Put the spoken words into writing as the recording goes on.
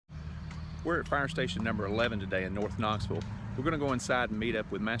We're at fire station number 11 today in North Knoxville. We're going to go inside and meet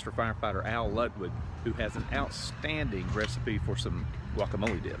up with Master Firefighter Al Ludwig, who has an outstanding recipe for some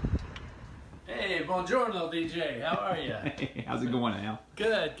guacamole dip. Hey, buongiorno, DJ. How are you? Hey, how's it going, Al?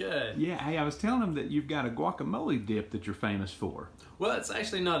 Good, good. Yeah, hey, I was telling him that you've got a guacamole dip that you're famous for. Well, it's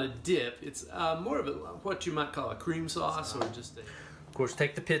actually not a dip. It's more of what you might call a cream sauce, or just a... Of course,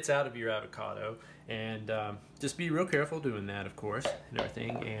 take the pits out of your avocado, and just be real careful doing that, of course, and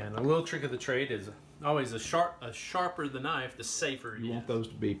everything. And a little trick of the trade is always the sharper the knife, the safer it is. You want those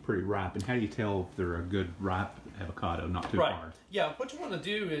to be pretty ripe, and how do you tell if they're a good ripe avocado, not too hard? Yeah, what you want to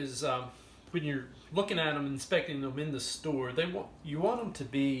do is when you're looking at them, inspecting them in the store, you want them to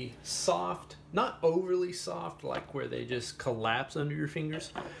be soft, not overly soft, like where they just collapse under your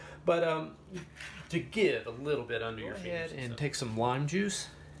fingers, but to give a little bit under your fingers. And take some lime juice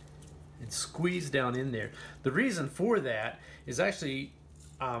and squeeze down in there. The reason for that is actually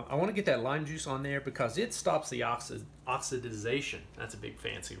I want to get that lime juice on there because it stops the oxidization. That's a big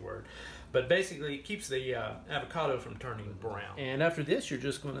fancy word. But basically it keeps the avocado from turning brown. And after this, you're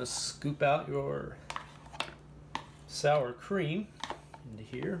just going to scoop out your sour cream into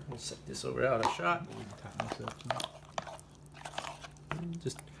here. We'll set this over out a shot.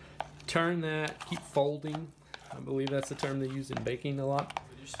 Just turn that, keep folding. I believe that's the term they use in baking a lot.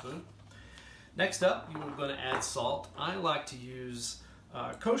 With your spoon. Next up, you're going to add salt. I like to use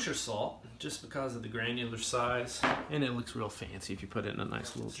kosher salt just because of the granular size, and it looks real fancy if you put it in a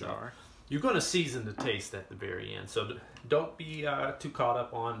nice little jar. You're going to season the taste at the very end, so don't be too caught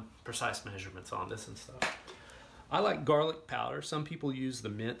up on precise measurements on this and stuff. I like garlic powder. Some people use the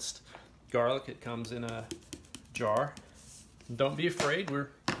minced garlic. It comes in a jar. Don't be afraid. We're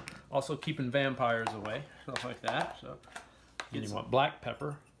also keeping vampires away, stuff like that. So, and you want black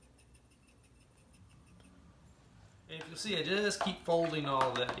pepper. And if you see, I just keep folding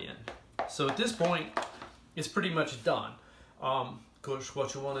all of that in. So at this point, it's pretty much done. Of course,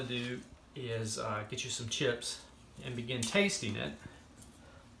 what you want to do is get you some chips and begin tasting it.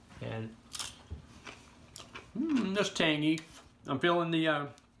 And that's tangy. I'm feeling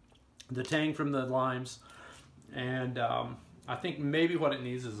the tang from the limes, and I think maybe what it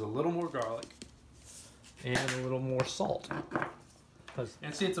needs is a little more garlic and a little more salt.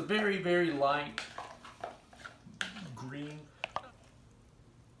 And see, it's a very, very light green.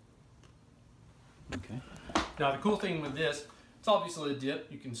 Okay. Now the cool thing with this, it's obviously a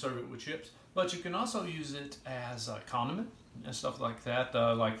dip. You can serve it with chips, but you can also use it as a condiment and stuff like that.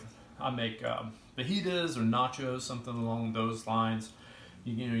 Like I make fajitas or nachos, something along those lines.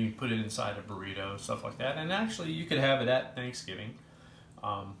 You know, you put it inside a burrito, stuff like that. And actually, you could have it at Thanksgiving,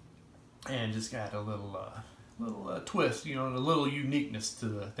 and just add a little twist, you know, and a little uniqueness to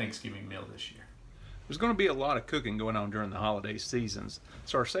the Thanksgiving meal this year. There's going to be a lot of cooking going on during the holiday seasons.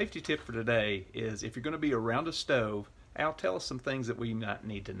 So our safety tip for today is if you're going to be around a stove, Al, tell us some things that we might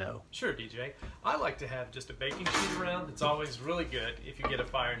need to know. Sure, DJ. I like to have just a baking sheet around. It's always really good if you get a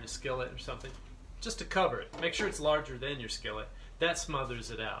fire in a skillet or something, just to cover it. Make sure it's larger than your skillet. That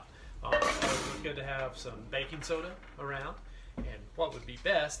smothers it out. It's good to have some baking soda around. And what would be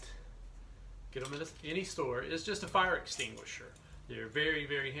best, get them at any store, is just a fire extinguisher. They're very,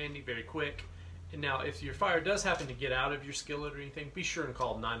 very handy, very quick. And now, if your fire does happen to get out of your skillet or anything, be sure to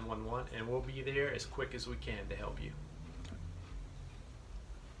call 911, and we'll be there as quick as we can to help you.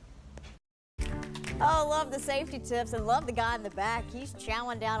 Oh, love the safety tips and love the guy in the back. He's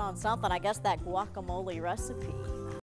chowing down on something. I guess that guacamole recipe.